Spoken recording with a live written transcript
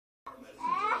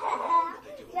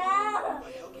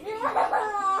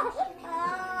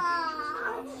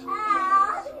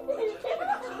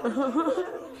Factors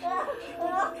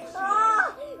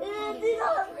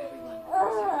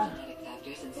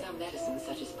in some medicines,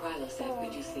 such as Prilosec,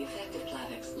 reduce the effect of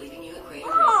Plavix, leaving you at greater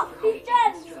risk for heart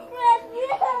attack and stroke.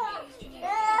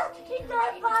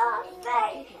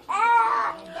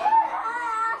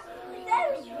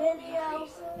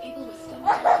 People with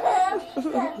stomach so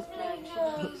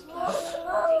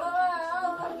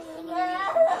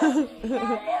tell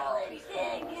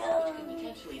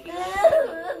your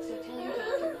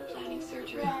doctor when planning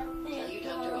surgery. Tell your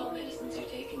doctor all medicines you're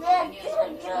taking, and yes,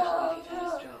 when especially if you've had a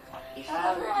stroke. If you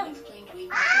have unexplained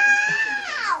weakness or confusion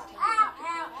develops,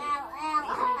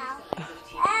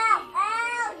 tell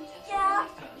your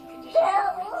doctor.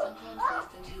 Sometimes less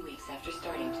than 2 weeks after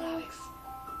starting Plavix.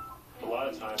 A lot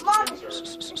of times things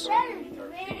are beneath our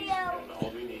feet, and all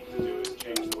we need to do is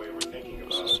change the way we're thinking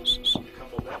about it. A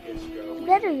couple decades ago, Is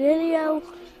that a video?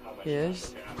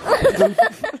 Yes.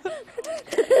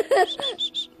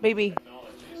 Baby.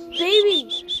 Baby,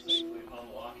 is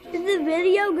the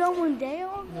video going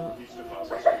down? No.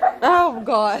 Oh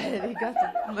God, he got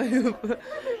to move.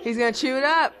 He's gonna chew it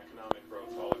up.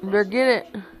 Better get it.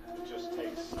 It just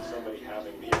takes somebody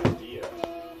having the idea,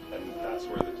 and that's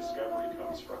where the discovery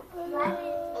comes from.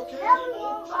 Okay,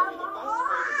 people, try the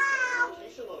best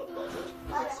vacation on a budget.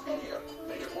 Expedia,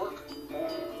 make it work.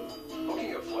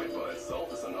 Booking a flight by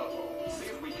itself is enough. See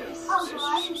if we can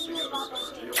stitch together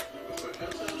a deal.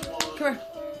 Come here.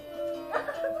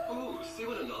 Ooh, see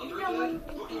what Anandra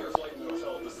did? Booking your flight and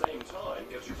hotel at the same time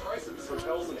gets you prices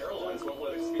hotels and airlines won't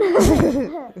let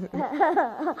Expedia.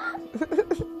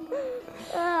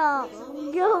 Oh,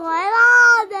 going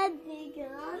on that thing.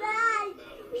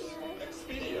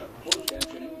 Expedia.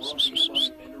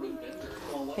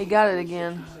 He got it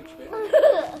again.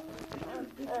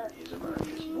 Is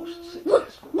America's most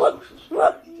successful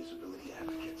disability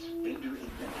advocates. Bender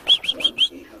invented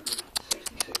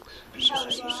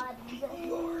 866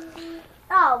 DER.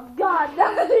 Oh God, no.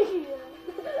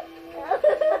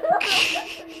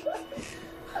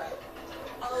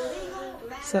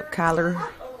 What's up, Kyler?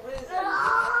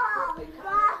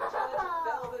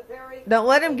 Don't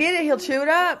let him get it. He'll chew it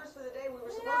up.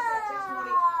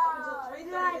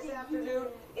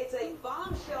 It's a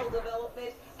bombshell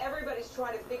development. Everybody's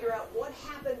trying to figure out what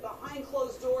happened behind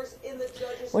closed doors in the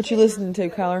judge's. What you listening to,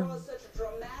 Kyler? Such a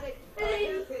dramatic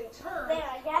turn.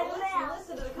 Let's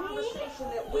listen to the conversation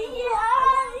that we were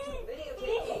allowed to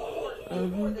videotape in court.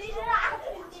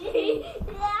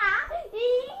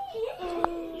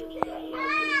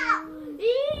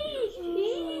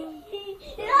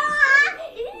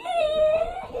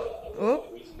 Oh,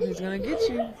 he's gonna get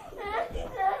you.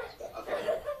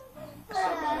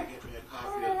 Somebody give me a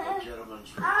copy of the gentleman's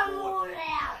report. I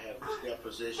have his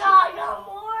deposition.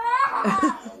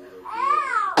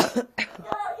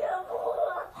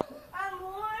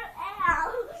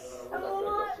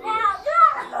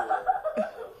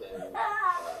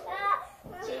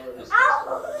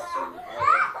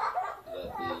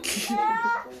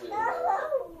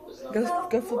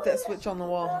 Go flip that switch on the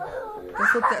wall. Go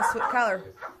flip that switch, Kyler.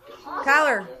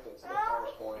 Kyler.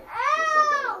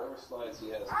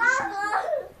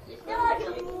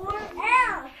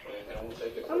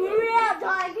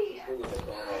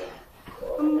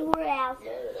 I'm wore out.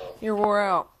 You're wore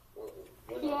out.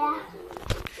 Yeah.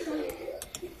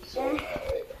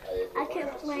 I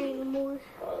can't play anymore.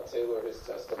 I'm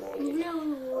really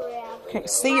wore out. Can't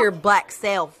see your black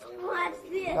self, What's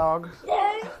this? dog. He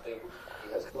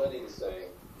has plenty to say.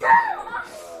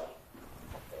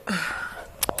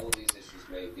 All of these issues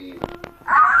may be.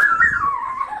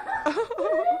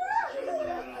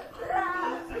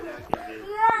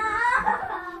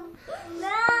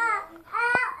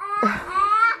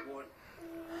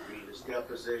 Read his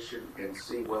deposition and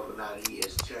see whether or not he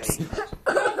has changed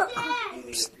any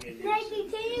opinions. Can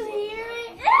you hear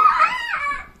it?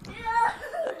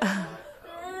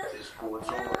 This court's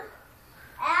order.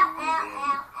 Ow, ow,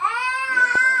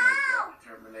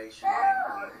 We'll make that determination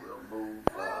and we will move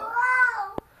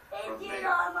from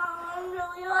there.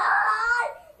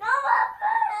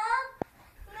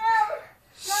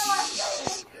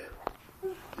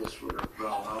 This would have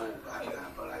grown old by now,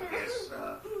 but I guess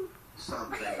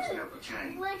some things never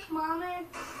change. Which Mommy?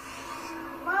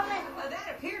 That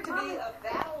appeared to be a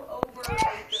battle over a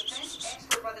defense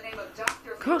expert by the name of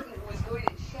Dr. Furton, who was going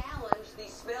to challenge the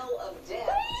smell of death.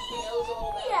 He knows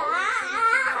all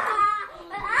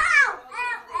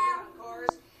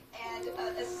cars. And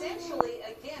essentially,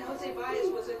 again, Jose Baez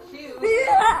was accused.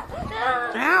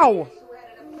 Ow!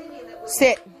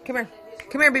 Sit. Come here.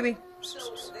 Come here, baby.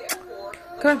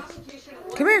 Come on.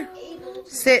 Come here.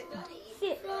 Sit.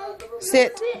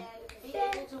 Sit.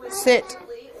 Sit.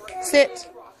 Sit.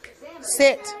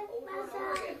 Sit.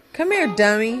 Come here,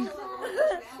 dummy.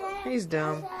 He's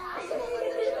dumb.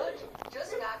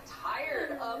 Just got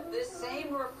tired of this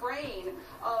same refrain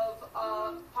of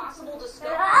possible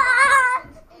discovery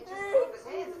and just threw up his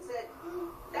hands and said,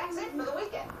 "That's it for the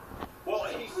weekend." Well,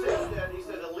 he said that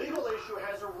a legal issue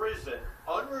has arisen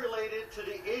unrelated to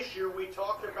the issue we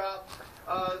talked about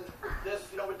this,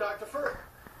 with Dr. Furk.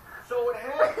 So it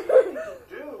has nothing to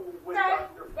do with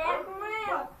Dr. Furk,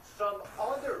 but some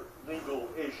other legal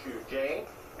issue, Jane.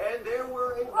 And there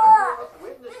were a number of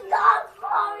witnesses.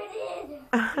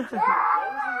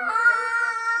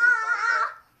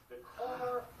 The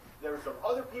car. There were some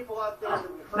other people out there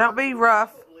that we heard. Don't be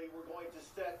rough. We're going to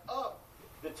set up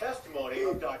the testimony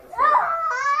of Dr. Furk.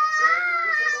 And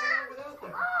we can go on without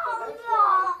that.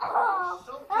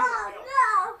 So that's why something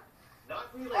else, not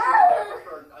related to Dr.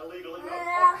 Furk, a legal issue,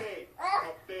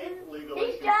 a big legal issue.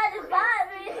 He's trying to buy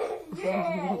me.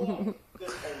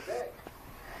 This whole day.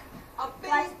 A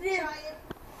big,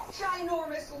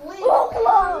 ginormous legal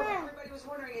issue. Everybody was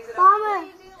wondering, is it a Mama,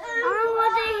 plea deal? I don't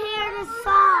want to hear the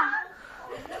song.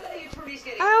 None of the attorneys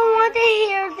getting I don't want to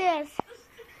hear this.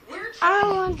 We're I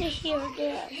don't want to hear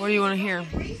this. What do you want to hear?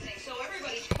 reasoning. So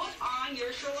everybody put on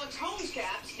your Sherlock Holmes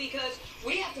caps because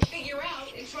we have to figure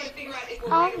out and try to figure out if we're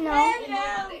Oh, right or no. wrong. We'll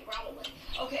know Monday, probably.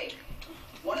 Okay,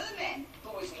 one of the men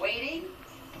who was waiting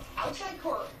outside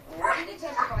court, ready to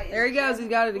testify. There he goes. He's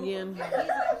got it again. He's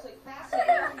absolutely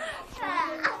fascinated.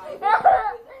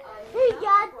 He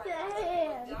got the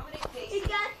hand. He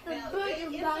got the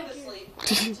booger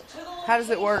bucket. How does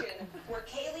it work? Where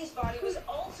Kaylee's body was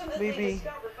ultimately BB.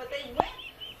 discovered, but they went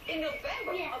in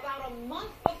November, about a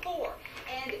month before,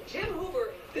 and Jim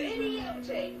Hoover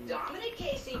videotaped Dominic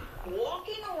Casey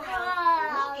walking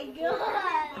around looking for his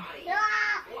body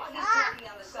while he's talking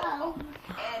on the cell phone.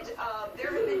 And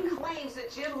there have been claims that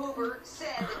Jim Hoover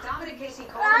said that Dominic Casey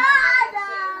called him and said,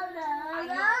 "I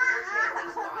know where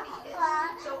Kaylee's body is."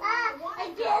 So I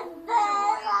wanted to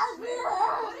know,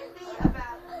 would it be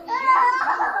about Jim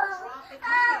Hoover dropping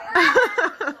the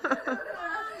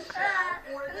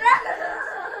or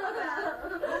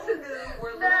who knew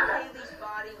where little Kaylee's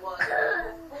body was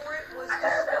before it was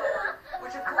discovered,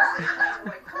 which of course they claimed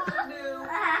Roy Clark knew.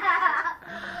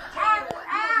 Tell you what,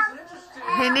 it was interesting.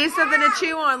 He needs something to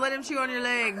chew on. Let him chew on your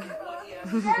leg.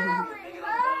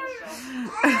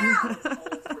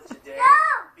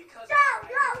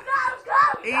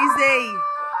 Easy.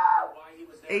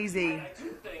 Easy. I do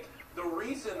think the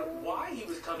reason why he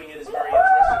was coming in is very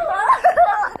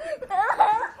interesting.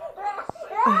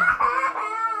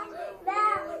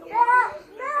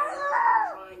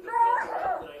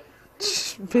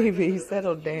 Baby,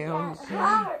 settle down.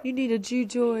 You need a Jew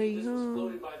joy.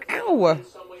 Ow. In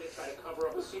some way to try to cover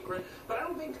up a secret, but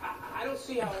I don't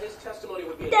see how his testimony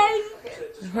would be.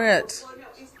 Quit.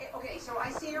 Okay, so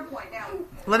I see your point now.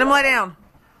 Let him lay down.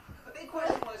 The big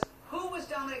question was, who was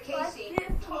Dominic Casey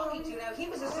talking to? Now, he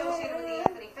was associated with the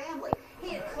Anthony family. He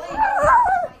had claimed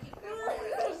that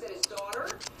he said his daughter,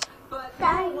 but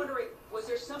people were wondering, was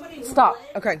there somebody who Stop.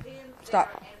 led Okay. him Stop.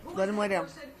 there, and who Let was him that lay down.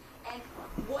 person, and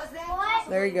was that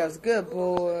possible? There he goes. Good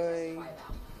boy.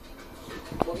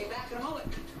 We'll be back in a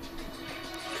moment.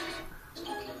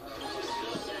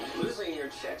 Losing your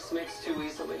Chex Mix too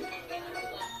easily?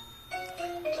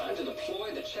 Time to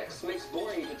deploy the Chex Mix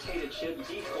boring potato chip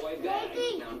decoy bag.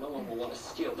 Now no one will want to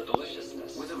steal the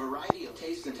deliciousness. With a variety of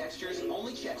tastes and textures,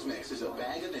 only Chex Mix is a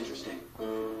bag of interesting.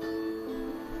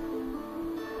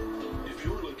 If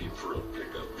you're looking for a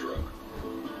pickup truck,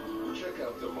 check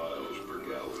out the miles per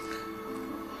gallon.